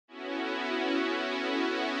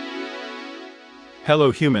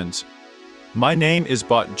Hello humans. My name is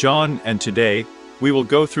Bot John and today, we will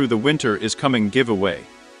go through the Winter is Coming giveaway.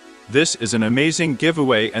 This is an amazing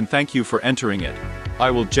giveaway and thank you for entering it.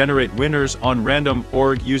 I will generate winners on random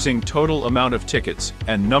org using total amount of tickets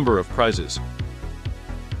and number of prizes.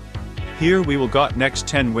 Here we will got next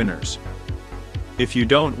 10 winners. If you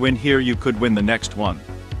don't win here you could win the next one.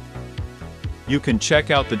 You can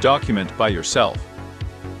check out the document by yourself.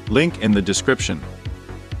 Link in the description.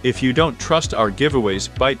 If you don't trust our giveaways,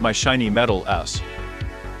 bite my shiny metal ass.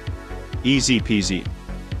 Easy peasy.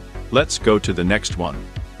 Let's go to the next one.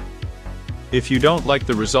 If you don't like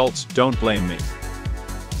the results, don't blame me.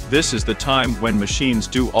 This is the time when machines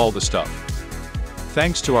do all the stuff.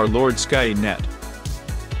 Thanks to our Lord Skynet.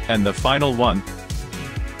 And the final one.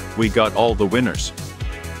 We got all the winners.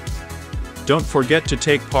 Don't forget to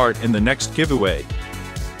take part in the next giveaway.